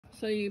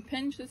So you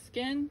pinch the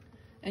skin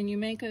and you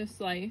make a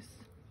slice.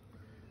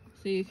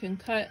 So you can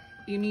cut,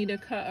 you need to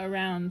cut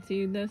around.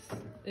 See, this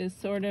is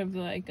sort of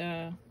like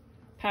a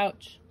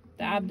pouch,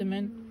 the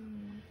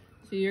abdomen.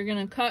 So you're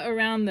gonna cut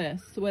around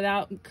this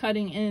without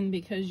cutting in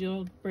because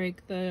you'll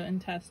break the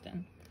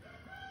intestine.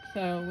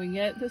 So we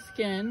get the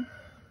skin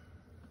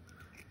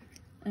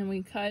and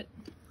we cut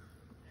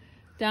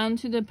down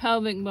to the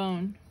pelvic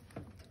bone.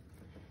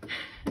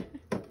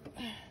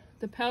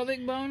 The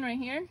pelvic bone right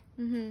here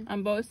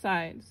on both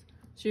sides.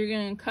 So you're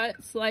gonna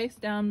cut, slice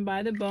down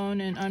by the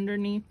bone and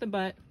underneath the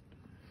butt,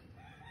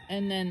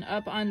 and then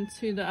up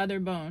onto the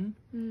other bone.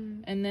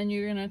 And then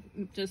you're gonna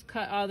just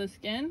cut all the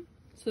skin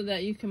so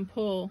that you can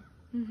pull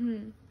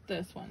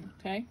this one,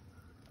 okay?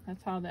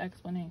 That's how the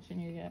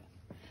explanation you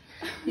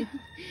get.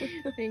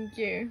 Thank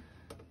you.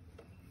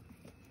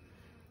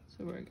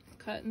 So we're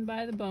cutting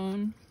by the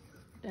bone,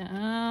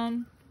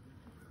 down.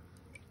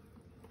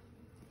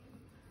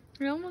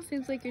 It almost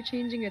seems like you're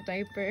changing a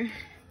diaper.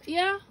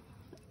 Yeah.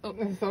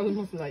 It's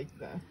almost like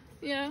that.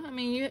 Yeah, I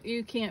mean,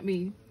 you can't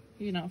be,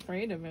 you know,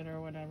 afraid of it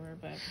or whatever,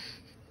 but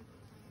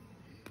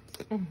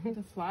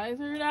the flies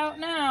are out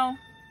now.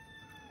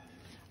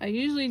 I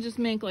usually just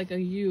make like a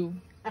U.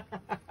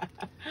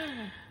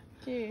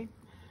 Okay.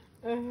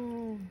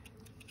 One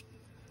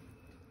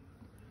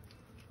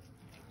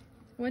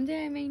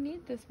day I may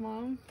need this,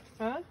 Mom.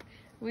 Huh?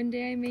 One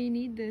day I may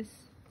need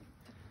this.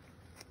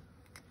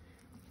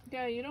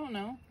 Yeah, you don't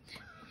know.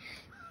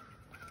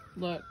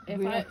 Look, if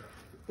we I...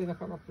 don't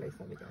have a place,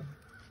 Abigail.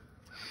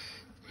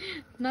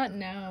 Not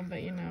now,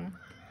 but you know,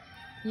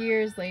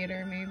 years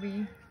later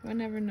maybe. One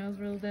never knows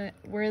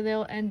where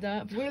they'll end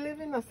up. We live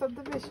in a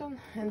subdivision,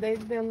 and they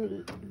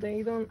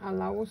don't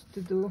allow us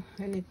to do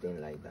anything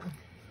like that.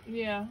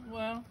 Yeah,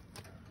 well,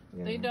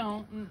 You they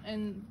know? don't.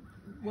 And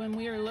when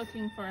we were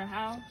looking for a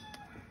house,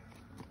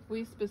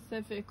 we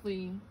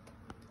specifically...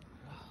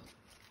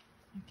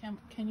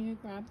 Can you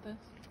grab this?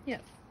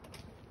 Yes.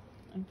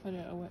 And put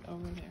it over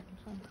there.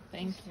 So,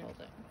 thank you.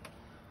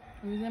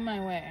 It was in my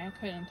way. I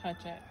couldn't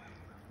touch it.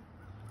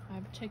 I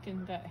have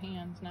chicken gut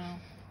hands now.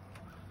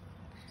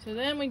 So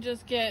then we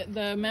just get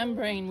the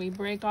membrane. We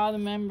break all the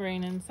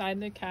membrane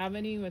inside the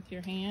cavity with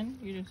your hand.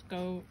 You just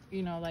go,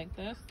 you know, like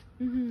this.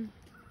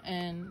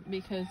 And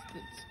because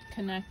it's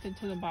connected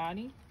to the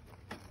body.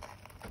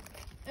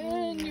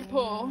 And you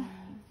pull.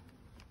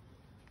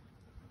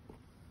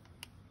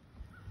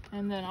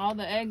 And then all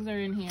the eggs are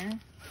in here.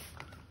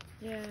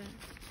 Yeah.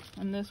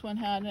 And this one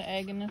had an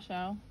egg in the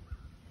shell.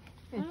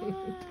 That's what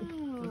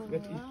you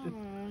do.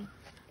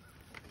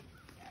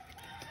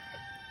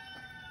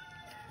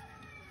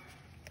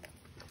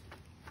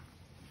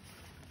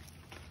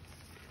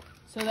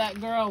 So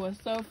that girl was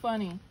so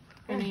funny.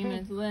 Her name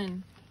is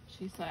Lynn.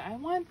 She's like, I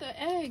want the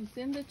eggs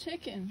in the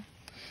chicken.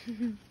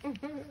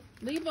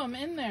 Leave them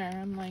in there.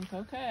 I'm like,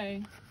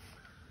 okay.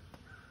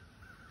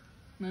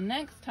 The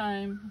next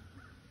time,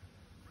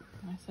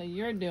 I say,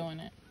 you're doing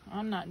it.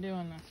 I'm not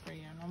doing this for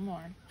you no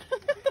more.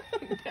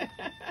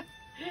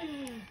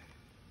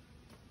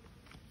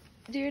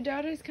 Do your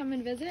daughters come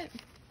and visit?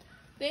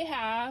 They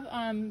have.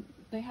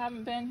 They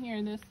haven't been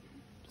here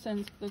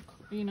since the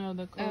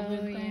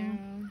COVID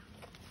thing.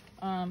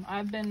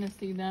 I've been to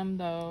see them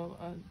though.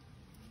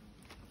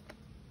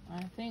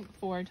 I think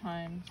 4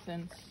 times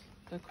since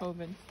the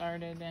COVID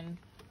started, and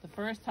the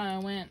first time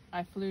I went,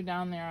 I flew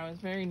down there. I was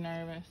very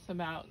nervous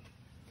about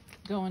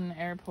going to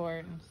the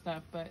airport and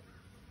stuff, but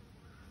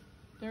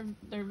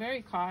they're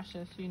very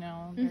cautious, you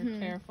know. They're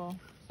careful.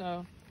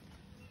 So,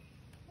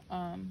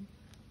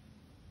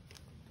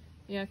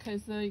 yeah,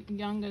 because the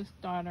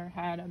youngest daughter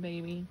had a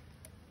baby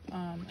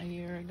a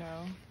year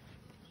ago.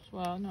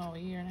 Well, no, a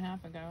year and a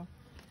half ago.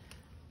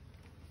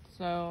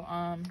 So,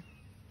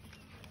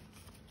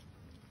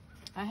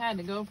 I had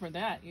to go for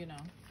that, you know.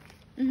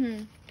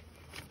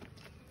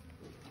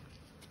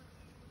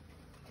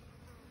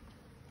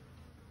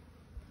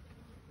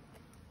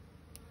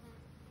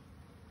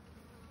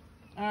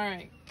 All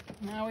right,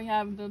 now we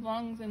have the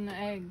lungs and the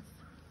eggs.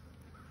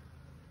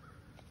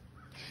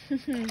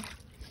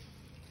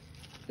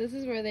 This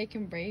is where they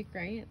can break,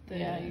 right?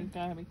 Yeah, you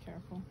gotta be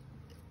careful.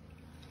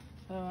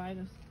 So I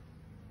just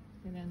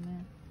get in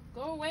there.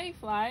 Go away,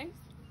 flies.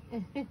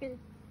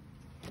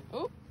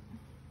 Oh.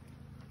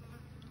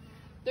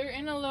 They're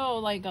in a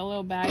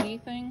little baggy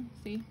thing.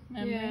 See?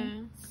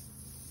 Membrane?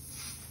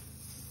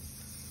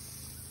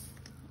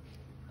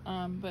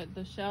 Yeah. But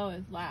the shell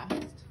is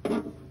last.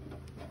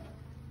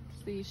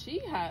 See, she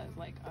has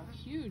like a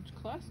huge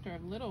cluster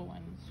of little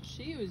ones.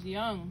 She was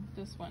young,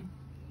 this one.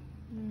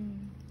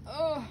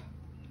 Oh,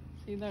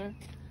 see, they're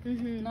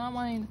not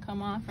wanting to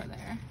come off of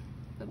there.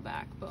 The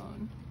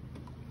backbone.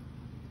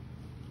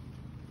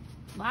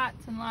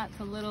 Lots and lots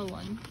of little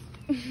ones.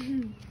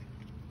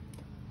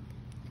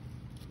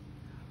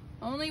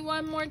 Only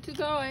one more to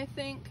go, I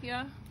think,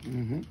 yeah.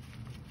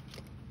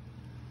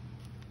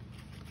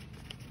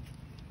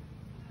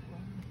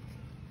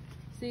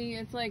 See,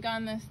 it's like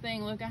on this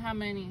thing, look at how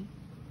many.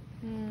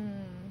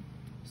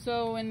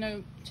 So when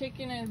the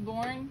chicken is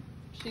born,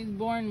 she's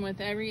born with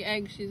every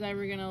egg she's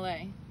ever gonna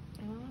lay.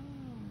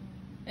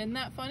 Isn't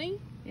that funny?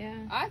 Yeah.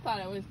 I thought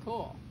it was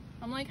cool.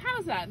 I'm like,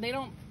 how's that? They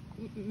don't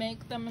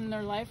make them in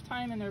their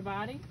lifetime in their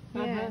body?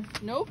 Yeah.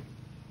 Nope.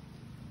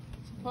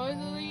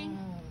 Supposedly,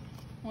 Wow.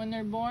 when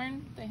they're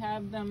born, they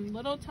have them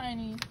little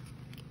tiny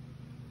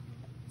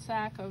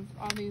sack of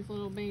all these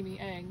little baby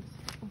eggs.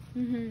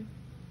 Mhm.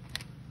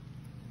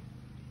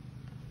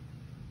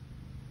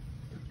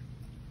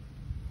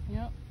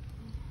 Yep.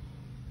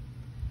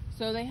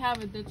 So they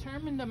have a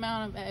determined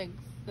amount of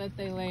eggs that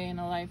they lay in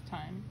a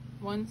lifetime.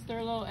 Once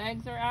their little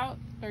eggs are out,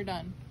 they're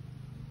done.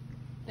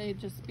 They'd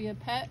just be a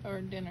pet or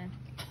dinner.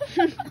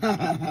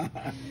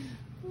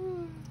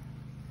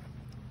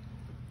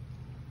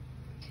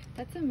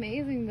 That's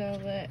amazing though,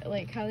 that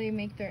like how they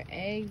make their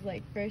eggs,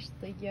 like first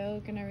the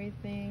yolk and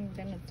everything,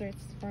 then it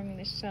starts forming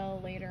the shell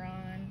later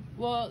on.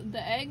 Well,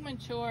 the egg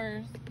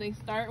matures. They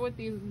start with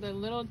the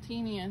little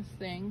teeniest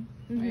thing,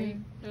 right?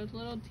 There's a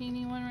little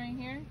teeny one right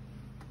here,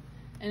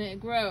 and it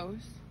grows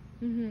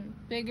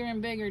bigger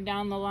and bigger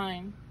down the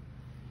line.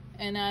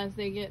 And as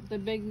they get the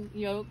big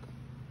yolk,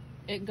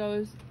 it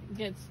goes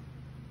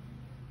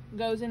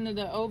into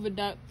the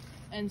oviduct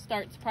and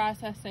starts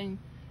processing.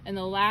 And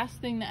the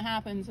last thing that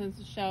happens is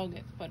the shell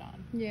gets put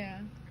on. Yeah.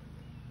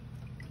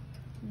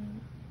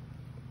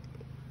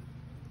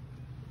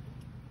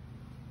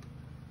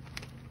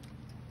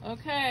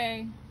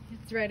 Okay.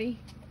 It's ready.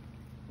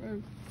 I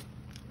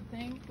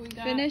think we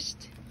got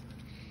Finished.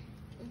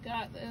 We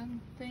got the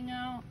thing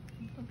out.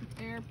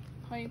 The air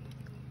pipe.